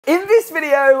In this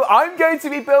video, I'm going to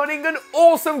be building an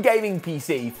awesome gaming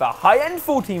PC for high-end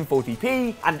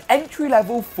 1440p and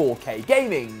entry-level 4K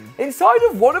gaming. Inside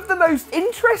of one of the most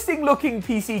interesting looking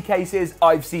PC cases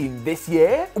I've seen this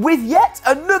year, with yet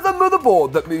another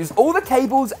motherboard that moves all the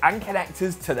cables and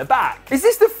connectors to the back. Is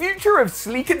this the future of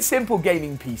sleek and simple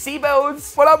gaming PC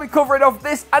builds? Well, I'll be covering off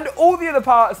this and all the other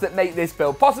parts that make this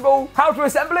build possible, how to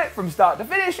assemble it from start to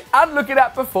finish, and looking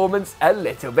at performance a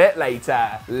little bit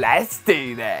later. Let's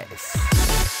do this.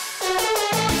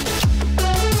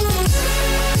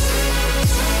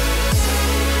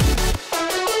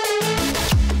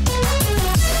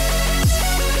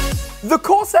 The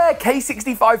Corsair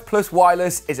K65 Plus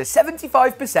Wireless is a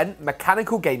 75%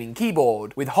 mechanical gaming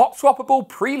keyboard with hot swappable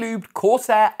pre-lubed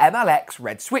Corsair MLX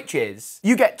red switches.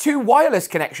 You get two wireless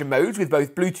connection modes with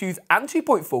both Bluetooth and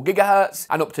 2.4 GHz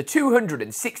and up to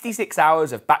 266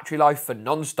 hours of battery life for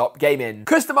non-stop gaming.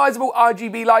 Customizable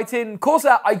RGB lighting,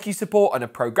 Corsair IQ support and a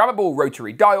programmable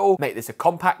rotary dial make this a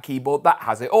compact keyboard that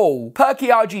has it all. Perky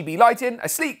RGB lighting, a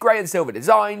sleek grey and silver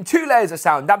design, 2 layers of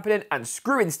sound dampening and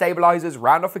screw-in stabilizers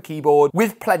round off a keyboard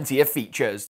with plenty of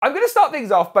features. I'm going to start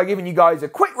things off by giving you guys a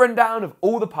quick rundown of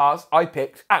all the parts I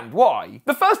picked and why.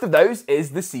 The first of those is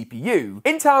the CPU,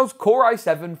 Intel's Core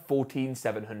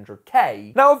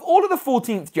i7-14700K. Now, of all of the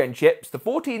 14th gen chips, the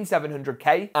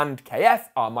 14700K and KF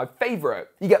are my favourite.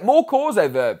 You get more cores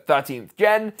over 13th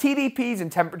gen, TDPs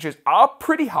and temperatures are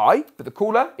pretty high, but the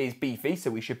cooler is beefy,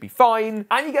 so we should be fine,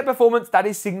 and you get performance that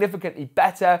is significantly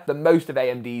better than most of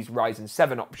AMD's Ryzen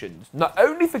 7 options, not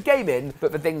only for gaming,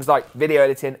 but for things like video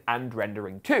editing and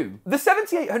rendering too. The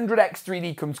 7800X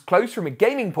 3D comes close from a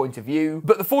gaming point of view,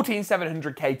 but the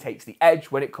 14700K takes the edge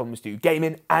when it comes to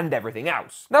gaming and everything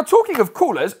else. Now, talking of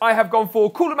coolers, I have gone for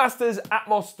Cooler Master's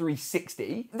Atmos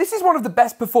 360. This is one of the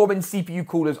best performing CPU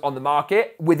coolers on the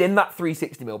market within that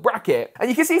 360mm bracket, and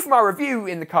you can see from our review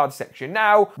in the cards section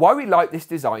now why we like this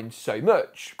design so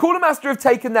much. Cooler Master have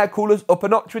taken their coolers up a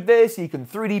notch with this. You can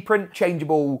 3D print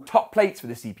changeable top plates for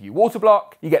the CPU water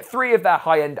block. You get 3 of their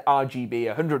high-end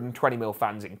RGB 120mm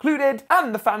fans included,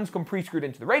 and the fans come pre-screwed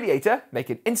into the radiator,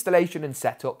 making installation and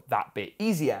setup that bit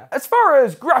easier. As far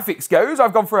as graphics goes,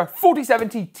 I've gone for a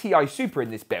 4070 Ti Super in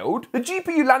this build. The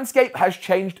GPU landscape has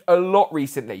changed a lot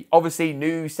recently. Obviously,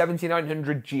 new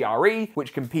 7900 GRE,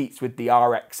 which competes with the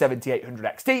RX 7800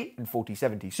 XT and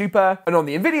 4070 Super. And on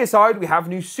the Nvidia side, we have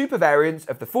new super variants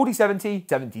of the 4070,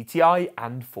 70 Ti,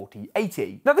 and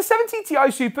 4080. Now, the 70 Ti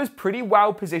Super is pretty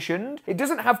well positioned. It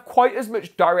doesn't have quite as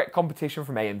much direct competition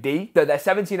from AMD, though their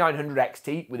 7900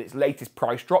 XT with its latest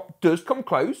price drop does come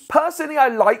close. Personally, I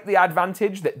like the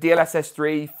advantage that DLSS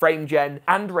 3, frame gen,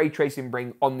 and ray tracing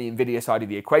bring on the Nvidia side of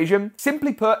the equation.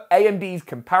 Simply put, AMD's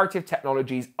comparative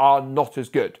technologies are not as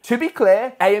good. To be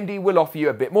clear, AMD will offer you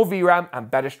a bit more VRAM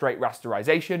and better straight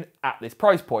rasterization at this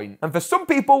price point, and for some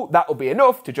people that will be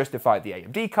enough to justify the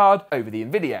AMD card over the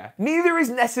Nvidia. Neither is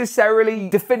necessarily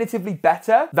definitively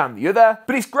better than the other,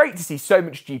 but it's great to see so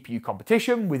much GPU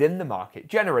competition within the market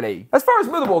generally. As far as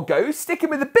motherboard goes, sticking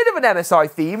with a bit of an MSI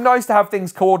theme, nice to have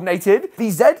things coordinated, the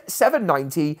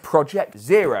Z790 Project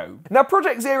Zero. Now,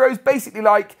 Project Zero is basically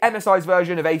like MSI's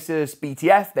version of Asus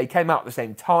BTF. They came out at the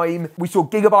same time. We saw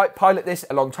GeekaWhat pilot this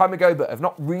a long time ago, but have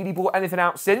not really brought anything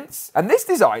out since. And this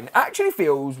design actually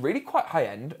feels really quite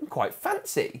high-end and quite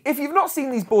fancy. If you've not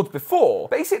seen these boards before,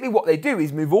 basically what they do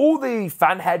is move all the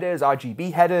fan headers,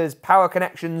 RGB headers, power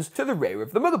connections to the rear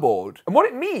of the motherboard. And what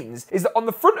it means is that on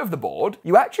the front of the board,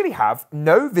 you actually have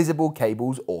no visible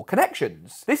cables or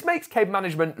connections. This makes cable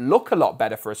management look a lot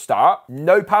better for a start.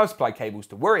 No power supply cables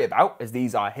to worry about, as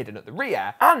these are hidden at the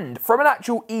rear. And from an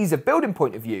actual ease of building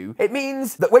point of view, it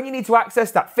means that when you need to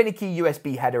access that finicky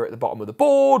USB header at the bottom of the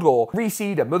board, or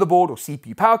reseed a motherboard or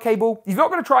CPU power cable, you're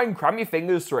not going to try and cram your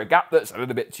fingers through a gap that's a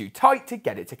little bit too tight to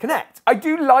get it to connect. I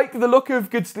do like the look of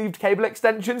good sleeved cable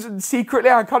extensions, and secretly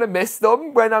I kind of miss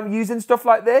them when I'm using stuff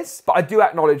like this, but I do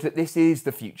acknowledge that this is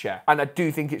the future, and I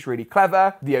do think it's really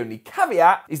clever. The only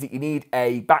caveat is that you need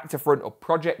a back to front or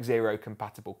Project Zero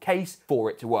compatible case for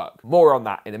it to work. More on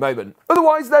that in a moment.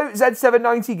 Otherwise though,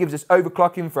 Z790 gives us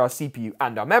overclocking for our CPU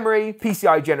and our memory,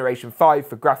 PCI Generation 5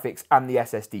 for graphics and the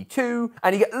SSD too,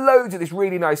 and you get loads of this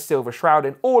really nice silver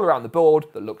shrouding all around the board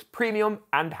that looks premium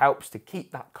and helps to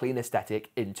keep that clean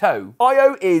aesthetic in tow.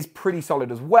 I/O is pretty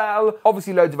solid as well.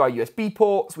 Obviously loads of our USB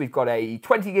ports. We've got a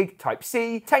 20 gig Type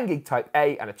C, 10 gig Type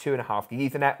A, and a 2.5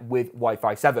 Ethernet with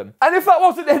Wi-Fi 7. And if that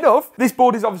wasn't enough, this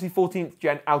board is obviously 14th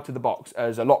gen out of the box,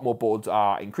 as a lot more boards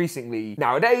are increasingly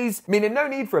nowadays, meaning no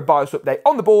need for a BIOS update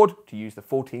on the board to use the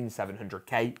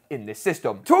 14700K in this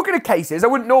system. Talking of cases, I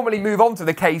wouldn't normally move on to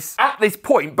the case at this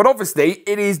point, but obviously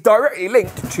it is directly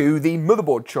linked to the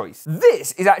motherboard choice.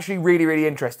 This is actually really, really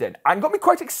interesting and got me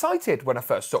quite excited when I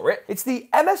first saw it. It's the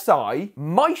MSI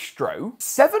Maestro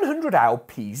 700L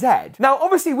PZ. Now,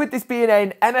 obviously with this being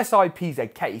an MSI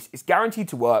PZ case, it's guaranteed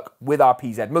to work with our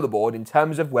PZ motherboard in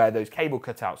terms of where those cable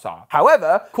cutouts are.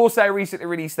 However, Corsair recently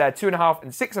released their 2.5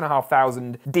 and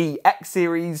 6.5 DX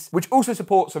series, which also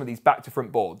supports some of these back to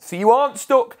front boards. So you aren't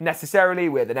stuck necessarily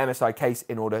with an MSI case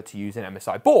in order to use an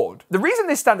MSI board. The reason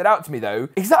this standed out to me though,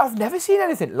 is that I've never seen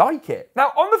anything like it.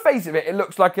 Now, on the face of it, it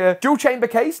looks like a dual chamber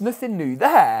case, nothing new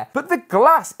there, but the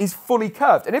glass is fully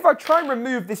curved. And if I try and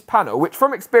remove this panel, which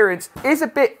from experience is a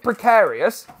bit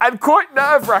precarious and quite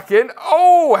nerve-wracking,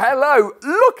 oh, hello,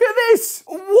 look at this.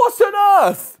 What on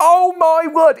earth? Oh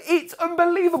my word, it's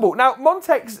unbelievable. Now,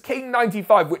 Montek's King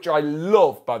 95, which I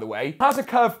love, by the way, has a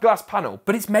curved glass panel,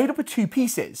 but it's made up of two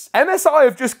pieces. MSI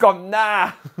have just gone,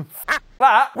 nah,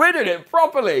 that, we're doing it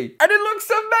properly. And it looks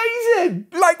amazing.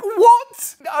 Like,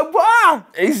 what? Wow.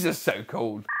 It's just so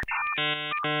cool.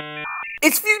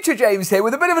 It's Future James here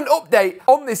with a bit of an update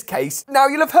on this case. Now,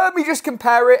 you'll have heard me just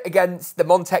compare it against the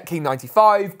Montek King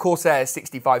 95, Corsair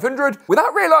 6500,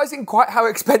 without realising quite how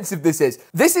expensive this is.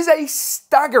 This is a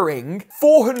staggering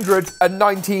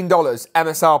 $419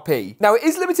 MSRP. Now, it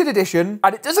is limited edition,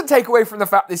 and it doesn't take away from the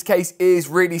fact this case is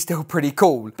really still pretty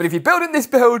cool. But if you're building this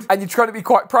build and you're trying to be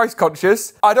quite price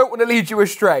conscious, I don't want to lead you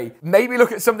astray. Maybe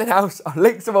look at something else. I'll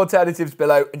link some alternatives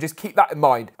below and just keep that in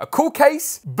mind. A cool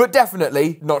case, but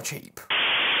definitely not cheap.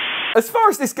 As far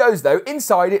as this goes though,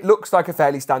 inside it looks like a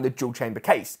fairly standard dual chamber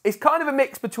case. It's kind of a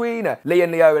mix between a Lee &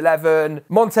 Leo 11,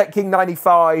 Montek King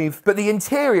 95, but the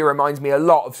interior reminds me a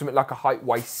lot of something like a Height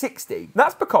Y60.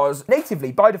 That's because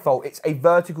natively, by default, it's a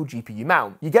vertical GPU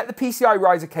mount. You get the PCI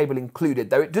riser cable included,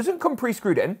 though it doesn't come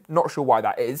pre-screwed in, not sure why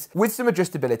that is, with some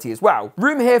adjustability as well.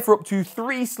 Room here for up to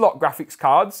 3 slot graphics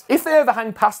cards. If they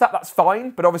overhang past that, that's fine,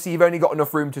 but obviously you've only got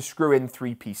enough room to screw in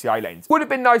 3 PCI lanes. Would have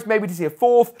been nice maybe to see a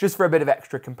 4th, just for a bit of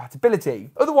extra compatibility.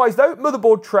 Otherwise though,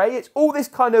 motherboard tray, it's all this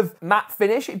kind of matte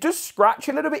finish. It does scratch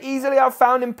a little bit easily, I've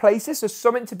found in places, so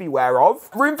something to be aware of.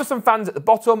 Room for some fans at the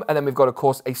bottom, and then we've got, of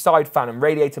course, a side fan and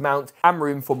radiator mount, and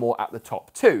room for more at the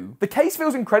top too. The case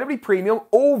feels incredibly premium,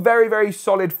 all very, very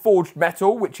solid forged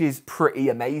metal, which is pretty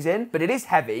amazing, but it is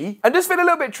heavy, and does feel a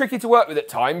little bit tricky to work with at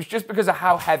times, just because of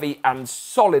how heavy and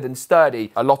solid and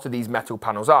sturdy a lot of these metal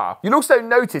panels are. You'll also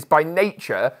notice by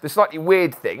nature, the slightly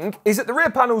weird thing is that the rear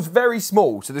panel's very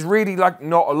small, so there's really like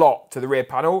not a lot to the rear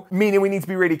panel, meaning we need to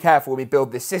be really careful when we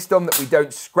build this system that we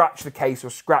don't scratch the case or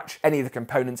scratch any of the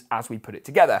components as we put it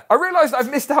together. I realised I've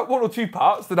missed out 1 or 2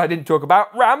 parts that I didn't talk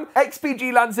about. RAM,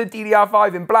 XPG Lancer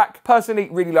DDR5 in black. Personally,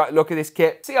 really like the look of this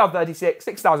kit. CR36,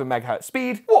 6000 MHz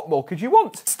speed. What more could you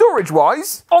want?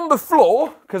 Storage-wise, on the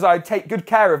floor, because I take good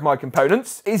care of my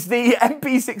components, is the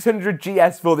MP600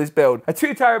 GS for this build. A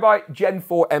 2TB Gen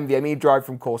 4 NVMe drive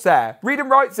from Corsair. Read and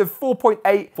writes of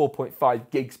 4.8, 4.5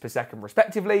 gigs per second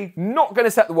respectively. Not going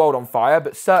to set the world on fire,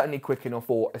 but certainly quick enough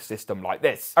for a system like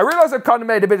this. I realise I've kind of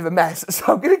made a bit of a mess, so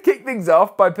I'm going to kick things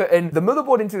off by putting the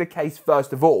motherboard into the case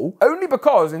first of all, only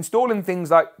because installing things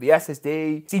like the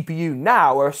SSD, CPU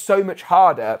now are so much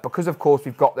harder because of course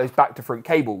we've got those back to front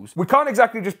cables. We can't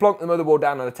exactly just plonk the motherboard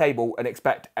down on a table and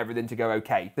expect everything to go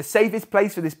okay. The safest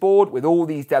place for this board with all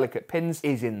these delicate pins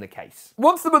is in the case.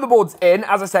 Once the motherboard's in,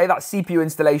 as I say, that CPU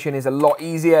installation is a lot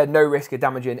easier, no risk of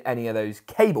damaging any of those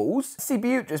cables.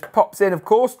 CPU just pops in, of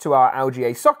course, to our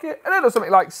LGA socket, and it does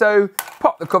something like so.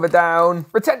 Pop the cover down,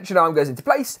 retention arm goes into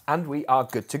place, and we are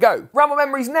good to go. RAM or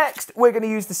memories next. We're going to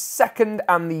use the 2nd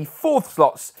and the 4th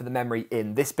slots for the memory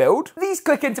in this build. These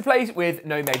click into place with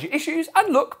no major issues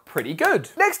and look pretty good.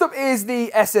 Next up is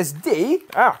the SSD.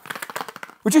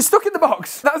 Which is stuck in the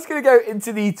box. That's going to go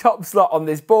into the top slot on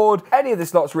this board. Any of the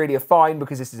slots really are fine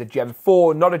because this is a Gen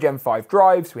 4, not a Gen 5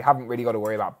 drive, so we haven't really got to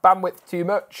worry about bandwidth too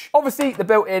much. Obviously, the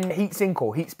built-in heatsink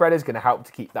or heat spreader is going to help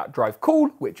to keep that drive cool,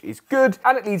 which is good,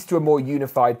 and it leads to a more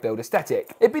unified build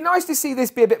aesthetic. It'd be nice to see this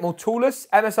be a bit more toolless.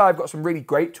 MSI have got some really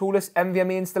great toolless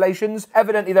NVMe installations,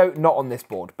 evidently though, not on this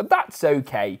board, but that's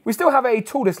okay. We still have a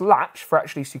toolless latch for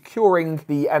actually securing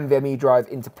the NVMe drive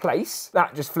into place.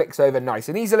 That just flicks over nice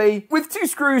and easily. With 2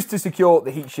 screws to secure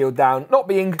the heat shield down, not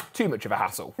being too much of a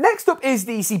hassle. Next up is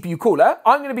the CPU cooler.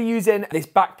 I'm going to be using this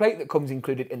backplate that comes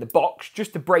included in the box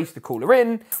just to brace the cooler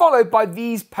in, followed by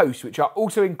these posts which are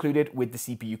also included with the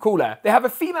CPU cooler. They have a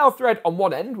female thread on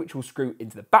one end which will screw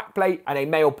into the backplate and a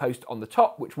male post on the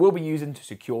top which we'll be using to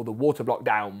secure the water block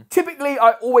down. Typically,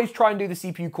 I always try and do the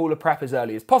CPU cooler prep as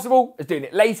early as possible, as doing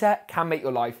it later can make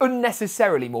your life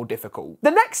unnecessarily more difficult.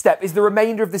 The next step is the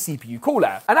remainder of the CPU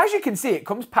cooler, and as you can see, it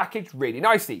comes packaged really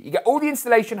nicely. You get all the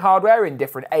installation hardware in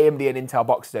different AMD and Intel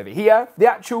boxes over here, the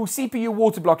actual CPU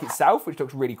water block itself, which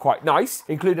looks really quite nice,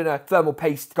 including a thermal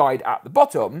paste guide at the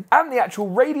bottom, and the actual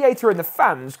radiator and the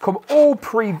fans come all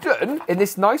pre-done in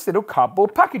this nice little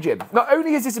cardboard packaging. Not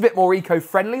only is this a bit more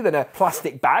eco-friendly than a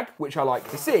plastic bag, which I like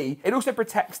to see, it also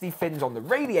protects the fins on the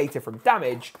radiator from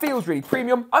damage, feels really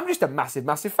premium. I'm just a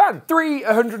massive fan. 3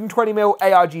 120mm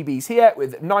ARGBs here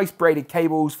with nice braided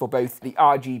cables for both the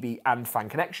RGB and fan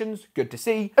connections, good to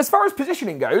see. As far as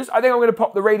positioning goes, I think I'm going to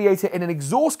pop the radiator in an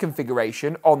exhaust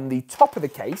configuration on the top of the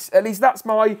case. At least that's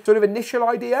my sort of initial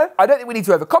idea. I don't think we need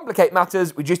to overcomplicate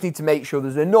matters, we just need to make sure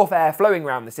there's enough air flowing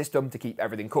around the system to keep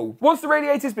everything cool. Once the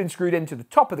radiator's been screwed into the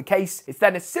top of the case, it's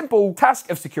then a simple task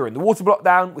of securing the water block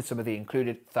down with some of the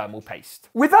included thermal paste.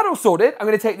 With that all sorted, I'm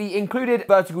going to take the included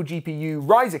vertical GPU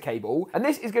riser cable, and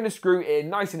this is going to screw in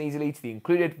nice and easily to the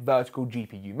included vertical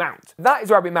GPU mount. That is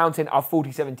where I'll be mounting our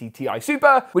 4070 Ti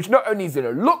Super, which not only is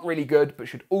going to look really good, but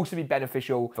should also be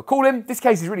beneficial for cooling. This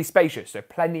case is really spacious, so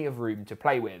plenty of room to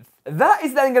play with. That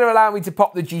is then going to allow me to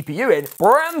pop the GPU in,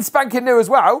 brand spanking new as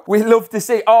well. We love to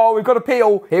see, oh, we've got a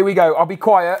peel. Here we go, I'll be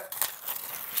quiet.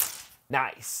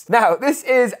 Nice. Now, this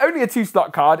is only a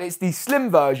 2-slot card. It's the slim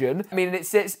version, meaning it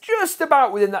sits just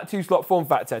about within that 2-slot form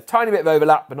factor. Tiny bit of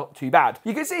overlap, but not too bad.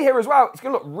 You can see here as well, it's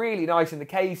going to look really nice in the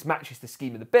case, matches the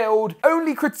scheme of the build.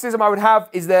 Only criticism I would have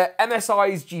is that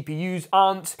MSI's GPUs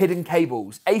aren't hidden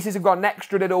cables. Asus have got an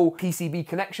extra little PCB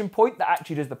connection point that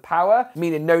actually does the power,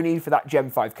 meaning no need for that Gen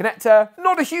 5 connector.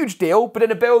 Not a huge deal, but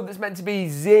in a build that's meant to be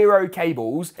 0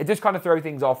 cables, it does kind of throw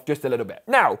things off just a little bit.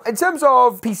 Now, in terms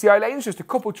of PCI lanes, just a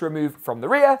couple to remove from the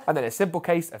rear, and then a simple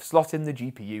case of slotting the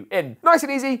GPU in. Nice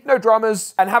and easy, no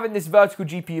dramas, and having this vertical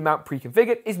GPU mount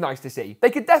pre-configured is nice to see. They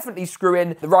could definitely screw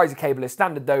in the riser cable as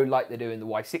standard though, like they do in the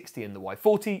Y60 and the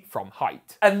Y40 from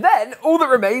height. And then all that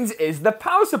remains is the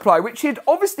power supply, which should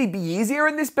obviously be easier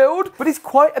in this build, but it's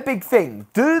quite a big thing.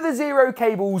 Do the 0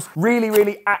 cables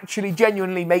really actually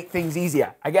genuinely make things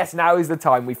easier? I guess now is the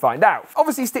time we find out.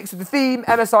 Obviously sticks with the theme,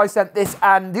 MSI sent this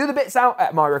and the other bits out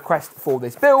at my request for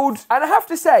this build, and I have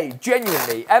to say,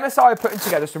 genuinely, MSI are putting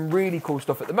together some really cool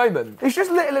stuff at the moment. It's just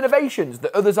little innovations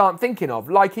that others aren't thinking of,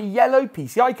 like a yellow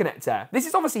PCI connector. This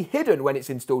is obviously hidden when it's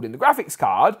installed in the graphics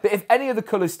card, but if any of the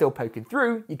colours still poking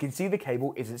through, you can see the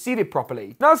cable isn't seated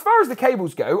properly. Now, as far as the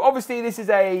cables go, obviously this is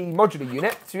a modular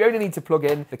unit, so we only need to plug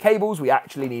in the cables we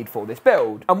actually need for this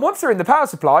build. And once they're in the power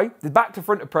supply, the back to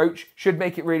front approach should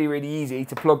make it really easy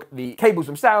to plug the cables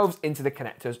themselves into the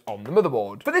connectors on the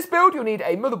motherboard. For this build, you'll need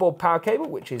a motherboard power cable,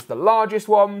 which is the largest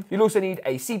one. You'll also need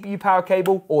a CPU power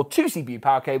cable, or 2 CPU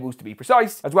power cables to be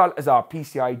precise, as well as our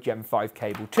PCI Gen 5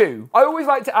 cable too. I always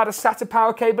like to add a SATA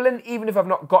power cable in, even if I've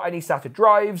not got any SATA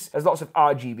drives, as lots of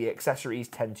RGB accessories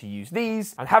tend to use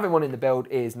these, and having one in the build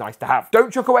is nice to have.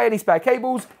 Don't chuck away any spare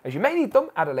cables, as you may need them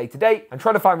at a later date, and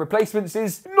trying to find replacements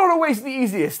is not always the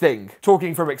easiest thing,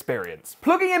 talking from experience.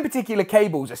 Plugging in particular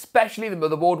cables, especially the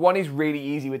motherboard one, is really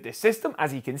easy with this system,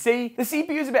 as you can see. The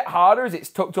CPU is a bit harder as it's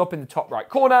tucked up in the top right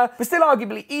corner, but still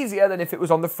arguably easier than if it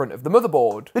was on the front of the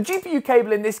motherboard. The GPU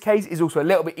cable in this case is also a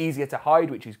little bit easier to hide,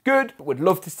 which is good, but would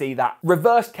love to see that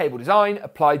reversed cable design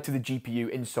applied to the GPU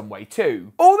in some way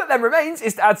too. All that then remains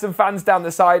is to add some fans down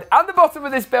the side and the bottom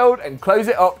of this build and close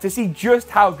it up to see just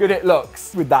how good it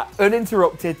looks with that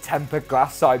uninterrupted tempered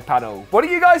glass side panel. What do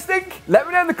you guys think? Let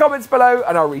me know in the comments below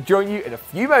and I'll rejoin you in a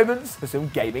few moments for some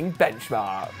gaming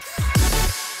benchmarks.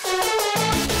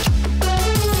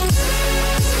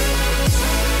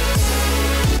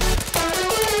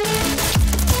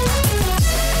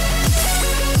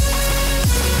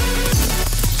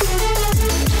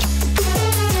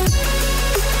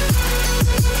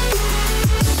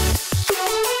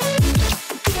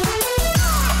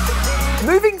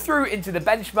 Moving through into the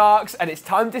benchmarks, and it's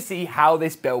time to see how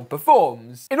this build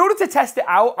performs. In order to test it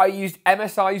out, I used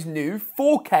MSI's new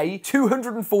 4K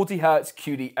 240Hz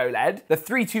QD OLED, the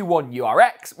 321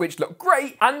 URX, which looked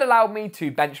great and allowed me to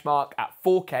benchmark at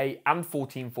 4K and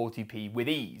 1440p with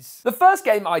ease. The first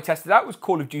game I tested out was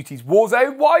Call of Duty's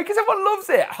Warzone. Why? Because everyone loves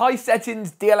it. High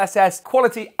settings, DLSS,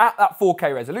 quality at that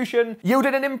 4K resolution,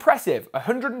 yielded an impressive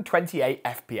 128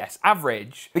 FPS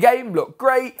average. The game looked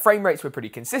great, frame rates were pretty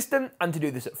consistent, and to do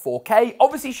this at 4K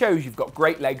obviously shows you've got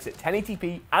great legs at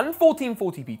 1080p and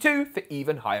 1440p too for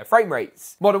even higher frame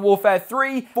rates. Modern Warfare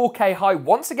 3, 4K high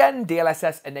once again,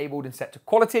 DLSS enabled and set to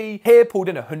quality. Here pulled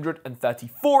in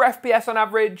 134 FPS on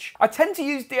average. I tend to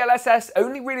use DLSS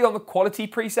only really on the quality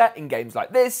preset in games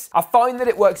like this. I find that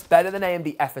it works better than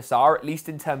AMD FSR, at least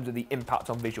in terms of the impact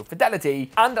on visual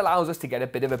fidelity, and allows us to get a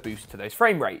bit of a boost to those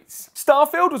frame rates.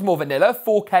 Starfield was more vanilla,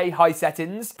 4K high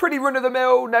settings, pretty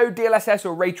run-of-the-mill, no DLSS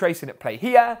or ray tracing at play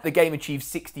here. The game achieved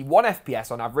 61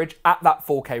 FPS on average at that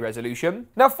 4K resolution.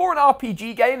 Now for an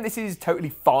RPG game, this is totally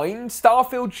fine.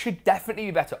 Starfield should definitely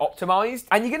be better optimized,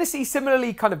 and you're going to see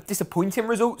similarly kind of disappointing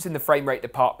results in the frame rate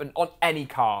department on any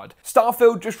card.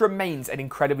 Starfield just remains an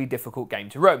incredibly difficult game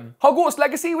to run. Hogwarts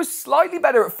Legacy was slightly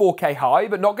better at 4K high,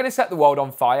 but not going to set the world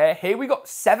on fire. Here we got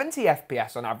 70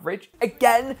 FPS on average.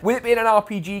 Again, with it being an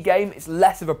RPG game, it's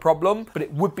less of a problem, but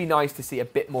it would be nice to see a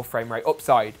bit more frame rate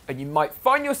upside, and you might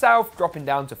find yourself dropping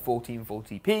down to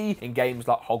 1440p in games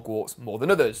like Hogwarts more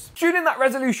than others. Tuning that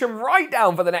resolution right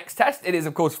down for the next test, it is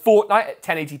of course Fortnite at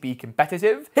 1080p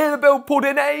competitive. Here the build pulled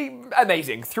in a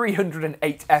amazing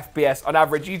 308 FPS on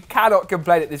average. You cannot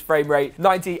complain at this frame rate.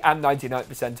 90 and 99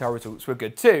 percentile results were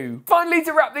good too. Finally,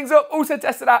 to wrap things up, also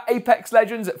tested out Apex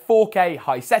Legends at 4K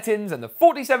high settings, and the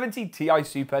 4070 Ti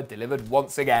Super delivered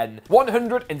once again.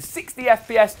 160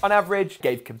 FPS on average,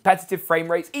 gave competitive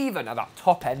frame rates even at that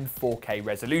top end 4K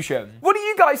resolution. What do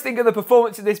you guys think of the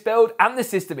performance of this build and the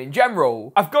system in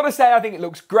general? I've got to say, I think it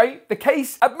looks great. The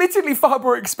case, admittedly far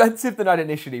more expensive than I'd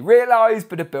initially realised,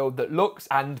 but a build that looks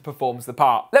and performs the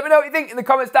part. Let me know what you think in the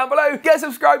comments down below. Get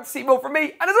subscribed to see more from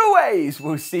me, and as always,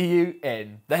 we'll see you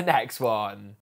in the next one.